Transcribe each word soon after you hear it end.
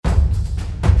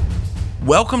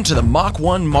Welcome to the Mach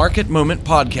 1 Market Moment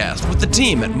Podcast with the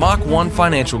team at Mach 1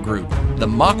 Financial Group. The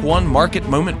Mach 1 Market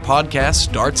Moment Podcast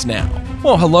starts now.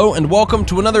 Well, hello and welcome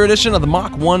to another edition of the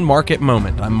Mach 1 Market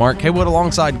Moment. I'm Mark Haywood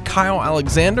alongside Kyle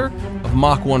Alexander of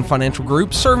Mach 1 Financial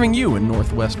Group, serving you in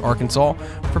Northwest Arkansas.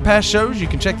 For past shows, you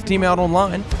can check the team out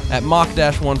online at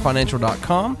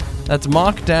mach-1financial.com. That's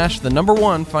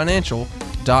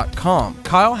mach-1financial.com.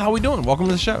 Kyle, how we doing? Welcome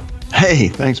to the show. Hey,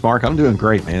 thanks, Mark. I'm doing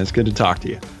great, man. It's good to talk to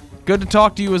you. Good to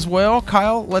talk to you as well.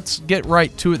 Kyle, let's get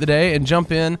right to it today and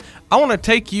jump in. I want to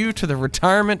take you to the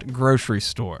retirement grocery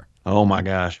store. Oh, my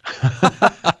gosh.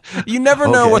 You never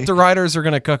know what the writers are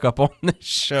going to cook up on this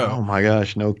show. Oh, my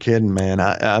gosh. No kidding, man.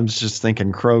 I was just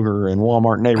thinking Kroger and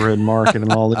Walmart Neighborhood Market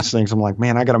and all these things. I'm like,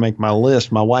 man, I got to make my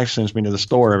list. My wife sends me to the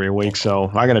store every week, so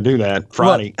I got to do that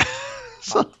Friday.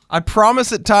 Look, I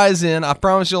promise it ties in. I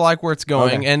promise you'll like where it's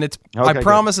going, and I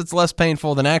promise it's less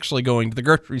painful than actually going to the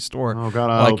grocery store. Oh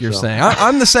God, I like hope you're so. saying.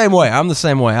 I'm the same way.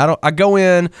 I go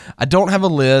in. I don't have a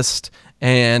list,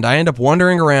 and I end up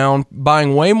wandering around,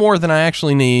 buying way more than I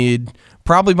actually need.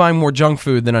 Probably buying more junk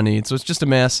food than I need, so it's just a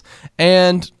mess.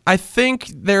 And I think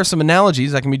there are some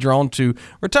analogies that can be drawn to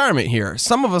retirement here.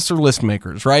 Some of us are list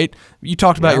makers, right? You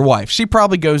talked about your wife. She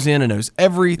probably goes in and knows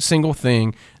every single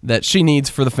thing that she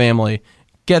needs for the family,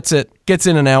 gets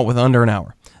in and out with under an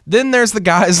hour. Then there's the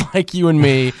guys like you and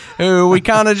me who we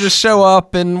kind of just show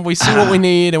up and we see what we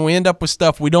need and we end up with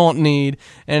stuff we don't need,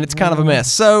 and it's kind of a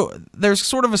mess. So there's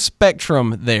sort of a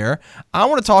spectrum there. I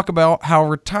want to talk about how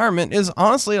retirement is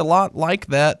honestly a lot like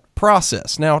that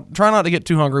process. Now, try not to get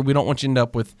too hungry. We don't want you to end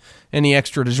up with any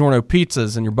extra DiGiorno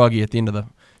pizzas in your buggy at the end of the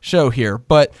show here.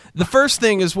 But the first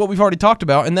thing is what we've already talked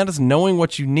about, and that is knowing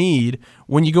what you need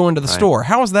when you go into the store.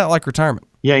 How is that like retirement?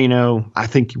 Yeah, I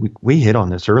think we hit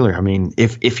on this earlier. I mean,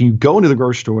 if you go into the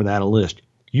grocery store without a list,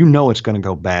 you know it's going to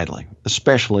go badly,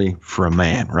 especially for a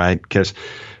man, right? Because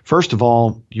first of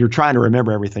all, you're trying to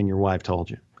remember everything your wife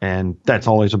told you. And that's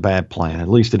always a bad plan. At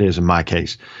least it is in my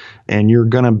case. And you're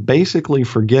going to basically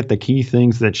forget the key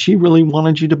things that she really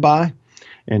wanted you to buy.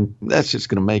 And that's just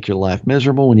going to make your life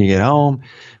miserable when you get home,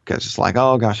 because it's like,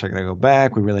 oh, gosh, I got to go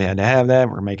back. We really had to have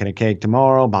that. We're making a cake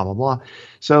tomorrow, blah, blah, blah.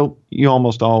 So you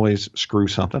almost always screw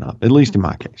something up, at least in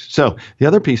my case. So the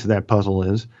other piece of that puzzle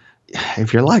is,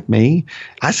 if you're like me,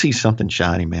 I see something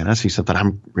shiny, man. I see something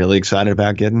I'm really excited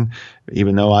about getting,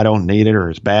 even though I don't need it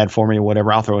or it's bad for me or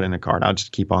whatever. I'll throw it in the cart. I'll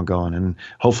just keep on going. And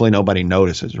hopefully nobody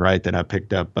notices, right, that I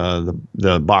picked up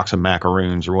the box of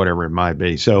macaroons or whatever it might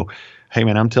be. So hey,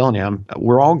 man, I'm telling you,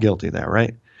 we're all guilty of that,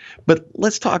 right? But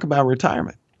let's talk about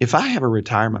retirement. If I have a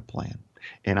retirement plan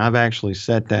and I've actually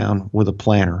sat down with a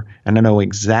planner and I know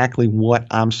exactly what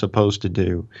I'm supposed to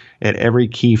do at every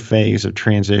key phase of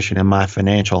transition in my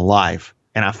financial life,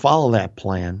 and I follow that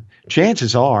plan,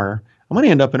 chances are I'm going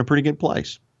to end up in a pretty good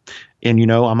place. And,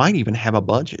 I might even have a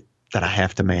budget that I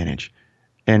have to manage.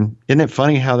 And isn't it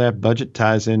funny how that budget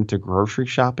ties into grocery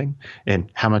shopping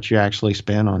and how much you actually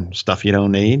spend on stuff you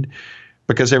don't need?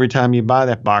 Because every time you buy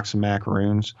that box of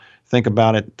macaroons, think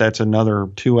about it, that's another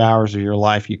 2 hours of your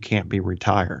life you can't be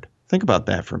retired. Think about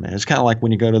that for a minute. It's kind of like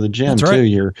when you go to the gym too. Right.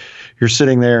 You're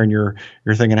sitting there and you're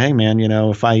thinking, hey man,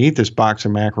 if I eat this box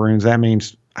of macaroons, that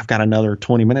means I've got another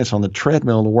 20 minutes on the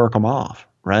treadmill to work them off,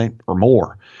 right? Or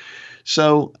more.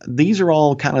 So these are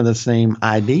all kind of the same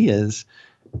ideas.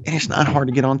 And it's not hard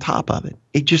to get on top of it.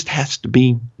 It just has to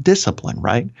be discipline,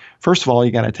 right? First of all,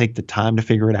 you got to take the time to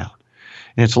figure it out.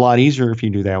 And it's a lot easier if you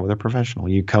do that with a professional.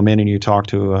 You come in and you talk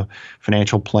to a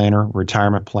financial planner,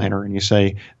 retirement planner, and you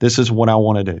say, this is what I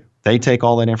want to do. They take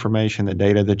all that information, the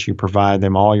data that you provide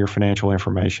them, all your financial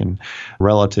information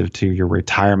relative to your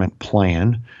retirement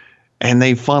plan, and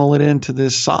they funnel it into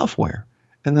this software.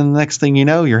 And then the next thing you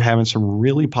know, you're having some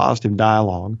really positive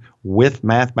dialogue with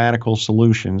mathematical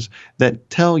solutions that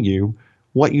tell you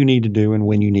what you need to do and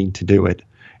when you need to do it,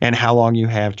 and how long you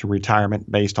have to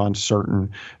retirement based on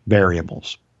certain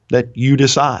variables that you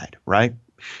decide, right?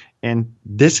 And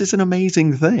this is an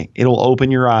amazing thing. It'll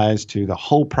open your eyes to the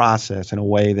whole process in a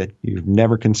way that you've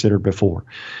never considered before.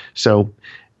 So,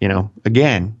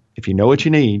 again, if you know what you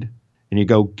need and you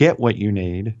go get what you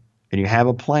need and you have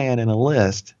a plan and a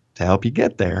list to help you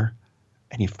get there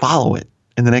and you follow it,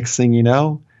 and the next thing you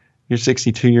know, you're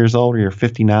 62 years old or you're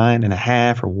 59 and a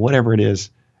half or whatever it is,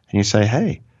 and you say,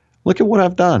 hey, look at what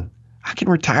I've done. I can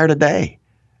retire today.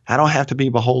 I don't have to be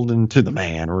beholden to the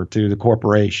man or to the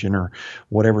corporation or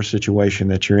whatever situation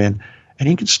that you're in. And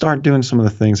you can start doing some of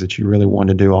the things that you really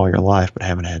wanted to do all your life but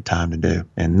haven't had time to do.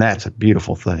 And that's a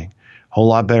beautiful thing. A whole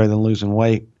lot better than losing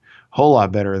weight. A whole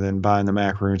lot better than buying the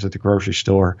macaroons at the grocery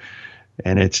store.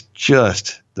 And it's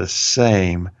just the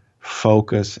same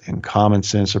focus, and common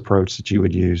sense approach that you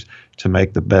would use to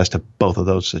make the best of both of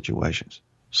those situations.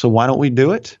 So why don't we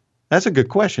do it? That's a good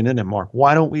question, isn't it, Mark?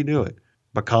 Why don't we do it?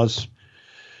 Because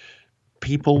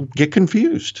people get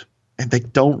confused and they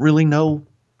don't really know,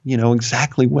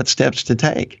 exactly what steps to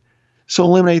take. So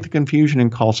eliminate the confusion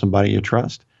and call somebody you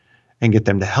trust and get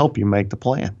them to help you make the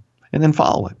plan and then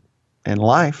follow it. And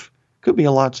life could be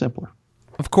a lot simpler.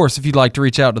 Of course, if you'd like to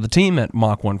reach out to the team at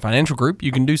Mach 1 Financial Group,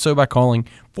 you can do so by calling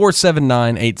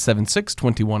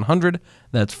 479-876-2100.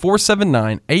 That's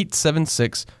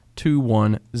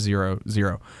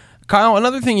 479-876-2100. Kyle,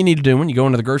 another thing you need to do when you go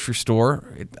into the grocery store,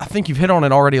 I think you've hit on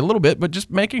it already a little bit, but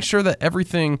just making sure that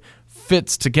everything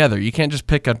fits together. You can't just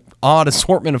pick an odd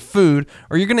assortment of food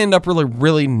or you're going to end up really,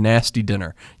 really nasty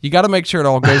dinner. You got to make sure it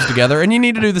all goes together, and you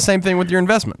need to do the same thing with your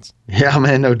investments. Yeah,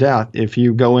 man, no doubt. If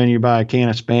you go in, you buy a can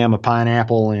of Spam, a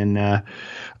pineapple, and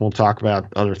we'll talk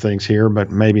about other things here,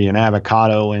 but maybe an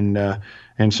avocado and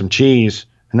some cheese,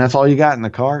 and that's all you got in the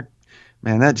cart,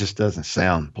 man, that just doesn't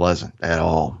sound pleasant at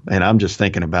all. And I'm just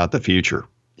thinking about the future.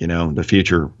 The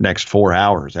future next 4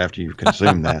 hours after you've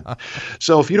consumed that.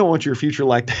 So if you don't want your future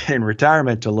like that in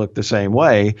retirement to look the same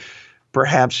way,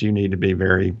 perhaps you need to be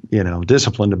very,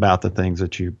 disciplined about the things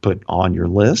that you put on your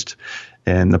list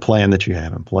and the plan that you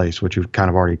have in place, which you've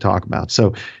kind of already talked about.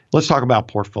 So let's talk about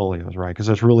portfolios, right? Because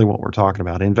that's really what we're talking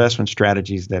about. Investment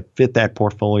strategies that fit that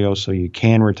portfolio so you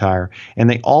can retire.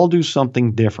 And they all do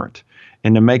something different.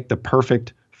 And to make the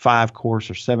perfect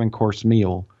 5-course or 7-course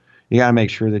meal, you got to make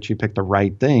sure that you pick the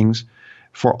right things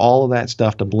for all of that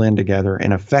stuff to blend together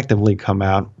and effectively come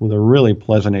out with a really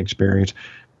pleasant experience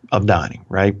of dining,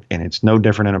 right? And it's no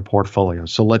different in a portfolio.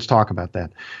 So let's talk about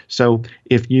that. So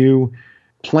if you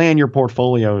plan your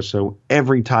portfolio so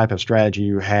every type of strategy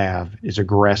you have is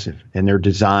aggressive and they're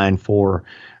designed for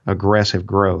aggressive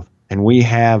growth, and we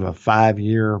have a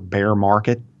 5-year bear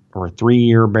market or a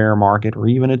 3-year bear market or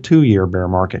even a 2-year bear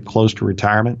market close to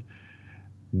retirement,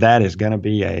 that is going to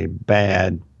be a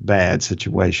bad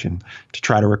situation to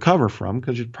try to recover from,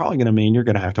 because it's probably going to mean you're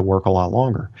going to have to work a lot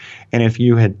longer. And if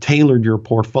you had tailored your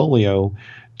portfolio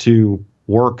to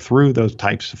work through those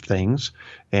types of things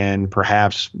and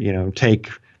perhaps, take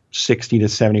 60 to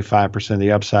 75% of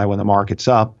the upside when the market's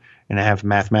up and have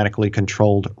mathematically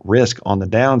controlled risk on the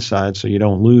downside so you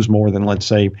don't lose more than, let's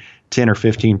say, 10 or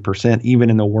 15%, even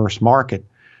in the worst market,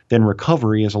 then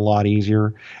recovery is a lot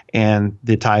easier, and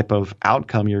the type of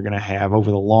outcome you're going to have over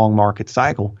the long market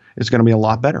cycle is going to be a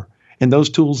lot better. And those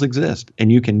tools exist, and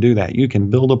you can do that. You can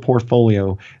build a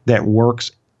portfolio that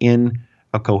works in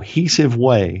a cohesive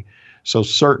way, so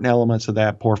certain elements of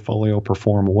that portfolio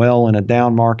perform well in a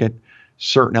down market,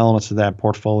 certain elements of that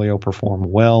portfolio perform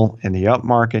well in the up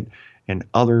market, and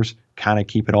others kind of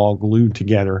keep it all glued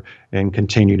together and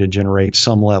continue to generate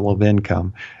some level of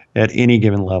income at any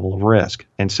given level of risk.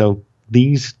 And so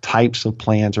these types of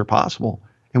plans are possible.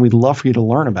 And we'd love for you to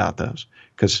learn about those,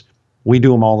 because we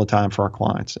do them all the time for our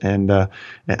clients. And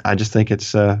I just think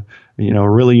it's a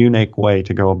really unique way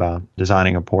to go about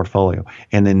designing a portfolio.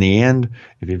 And in the end,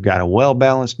 if you've got a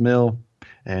well-balanced meal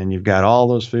and you've got all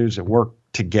those foods that work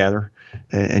together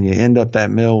and you end up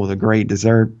that meal with a great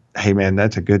dessert, hey, man,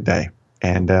 that's a good day.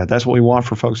 And that's what we want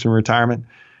for folks in retirement.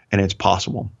 And it's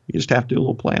possible. You just have to do a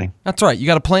little planning. That's right. You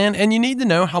got to plan, and you need to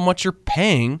know how much you're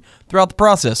paying throughout the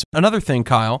process. Another thing,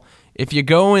 Kyle, if you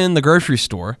go in the grocery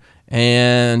store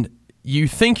and you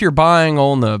think you're buying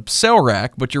on the sale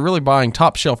rack, but you're really buying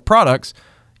top shelf products,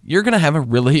 you're going to have a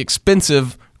really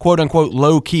expensive, quote unquote,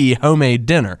 low key homemade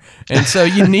dinner. And so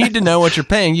you need to know what you're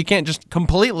paying. You can't just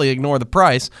completely ignore the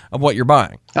price of what you're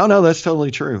buying. Oh, no, that's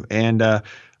totally true.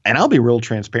 And I'll be real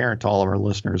transparent to all of our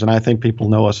listeners, and I think people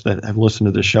know us that have listened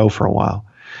to the show for a while.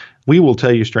 We will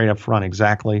tell you straight up front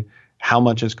exactly how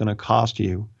much it's going to cost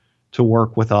you to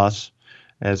work with us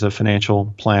as a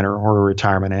financial planner or a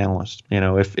retirement analyst.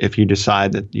 If you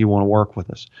decide that you want to work with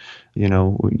us,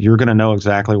 you're going to know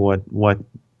exactly what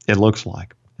it looks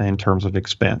like in terms of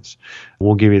expense.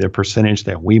 We'll give you the percentage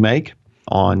that we make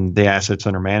on the assets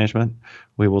under management.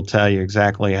 We will tell you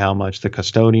exactly how much the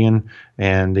custodian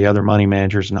and the other money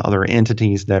managers and other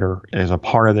entities that are as a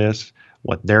part of this,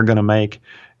 what they're going to make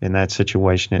in that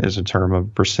situation as a term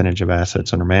of percentage of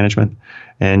assets under management.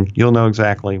 And you'll know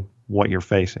exactly what you're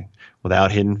facing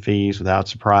without hidden fees, without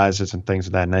surprises and things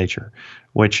of that nature,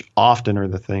 which often are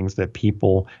the things that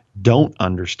people don't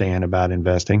understand about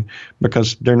investing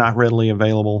because they're not readily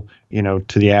available,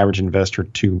 to the average investor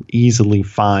to easily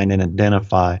find and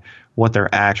identify what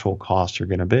their actual costs are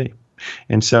going to be.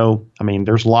 And so,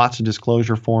 there's lots of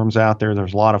disclosure forms out there.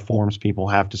 There's a lot of forms people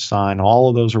have to sign. All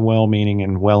of those are well-meaning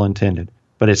and well-intended.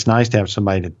 But it's nice to have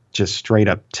somebody to just straight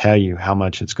up tell you how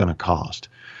much it's going to cost.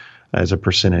 as a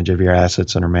percentage of your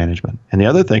assets under management. And the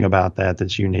other thing about that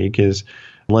that's unique is,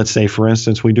 let's say, for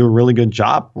instance, we do a really good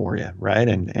job for you, right?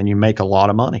 And you make a lot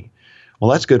of money. Well,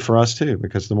 that's good for us too,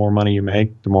 because the more money you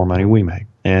make, the more money we make.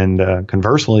 And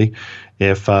conversely,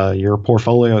 if your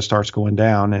portfolio starts going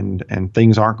down and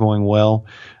things aren't going well,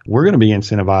 we're going to be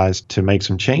incentivized to make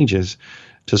some changes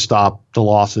to stop the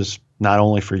losses, not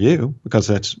only for you, because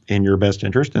that's in your best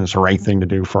interest and it's the right thing to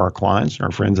do for our clients,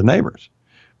 our friends and neighbors,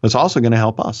 but it's also going to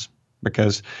help us,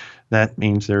 because that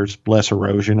means there's less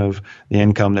erosion of the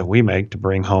income that we make to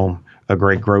bring home a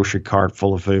great grocery cart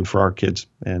full of food for our kids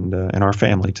and our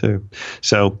family too.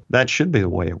 So that should be the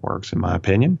way it works, in my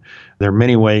opinion. There are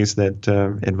many ways that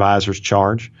advisors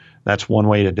charge. That's one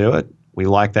way to do it. We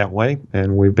like that way,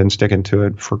 and we've been sticking to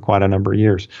it for quite a number of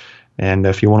years. And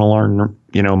if you want to learn,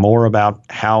 more about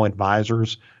how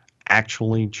advisors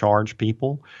actually charge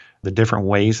people, the different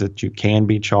ways that you can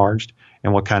be charged,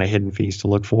 and what kind of hidden fees to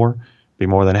look for, be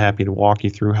more than happy to walk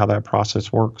you through how that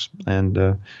process works, and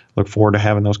look forward to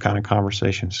having those kind of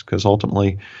conversations, because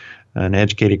ultimately an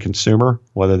educated consumer,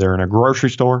 whether they're in a grocery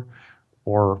store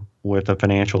or with a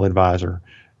financial advisor,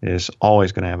 is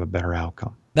always going to have a better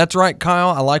outcome. That's right, Kyle.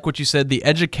 I like what you said. The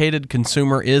educated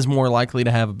consumer is more likely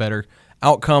to have a better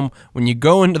outcome. When you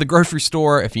go into the grocery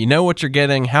store, if you know what you're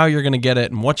getting, how you're going to get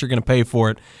it, and what you're going to pay for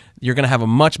it, you're going to have a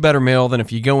much better meal than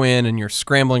if you go in and you're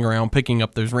scrambling around picking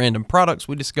up those random products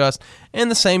we discussed.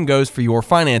 And the same goes for your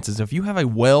finances. If you have a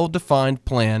well-defined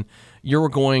plan, you're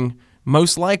going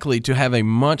most likely to have a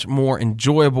much more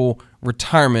enjoyable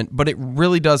retirement, but it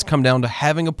really does come down to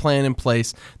having a plan in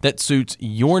place that suits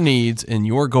your needs and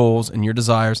your goals and your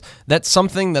desires. That's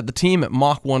something that the team at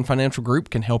Mach 1 Financial Group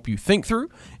can help you think through.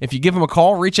 If you give them a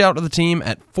call, reach out to the team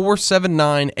at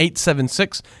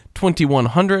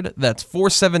 479-876-2100. That's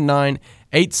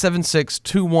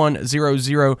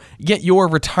 479-876-2100. Get your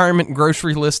retirement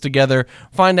grocery list together.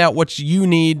 Find out what you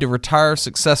need to retire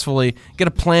successfully. Get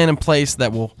a plan in place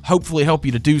that will hopefully help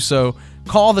you to do so.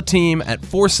 Call the team at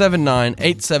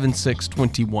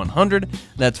 479-876-2100.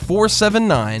 That's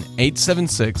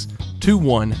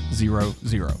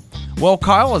 479-876-2100. Well,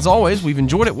 Kyle, as always, we've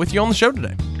enjoyed it with you on the show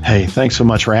today. Hey, thanks so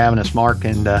much for having us, Mark,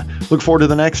 and look forward to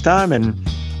the next time, and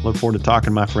look forward to talking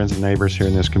to my friends and neighbors here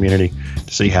in this community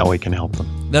to see how we can help them.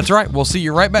 That's right. We'll see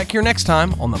you right back here next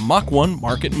time on the Mach 1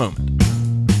 Market Moment.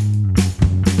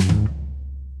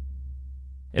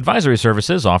 Advisory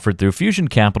services offered through Fusion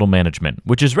Capital Management,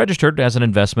 which is registered as an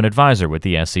investment advisor with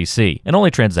the SEC and only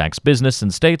transacts business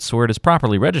in states where it is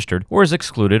properly registered or is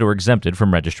excluded or exempted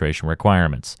from registration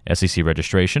requirements. SEC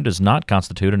registration does not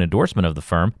constitute an endorsement of the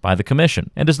firm by the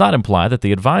Commission and does not imply that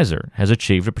the advisor has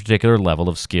achieved a particular level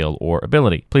of skill or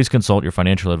ability. Please consult your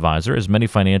financial advisor, as many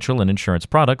financial and insurance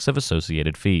products have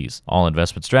associated fees. All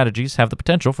investment strategies have the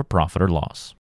potential for profit or loss.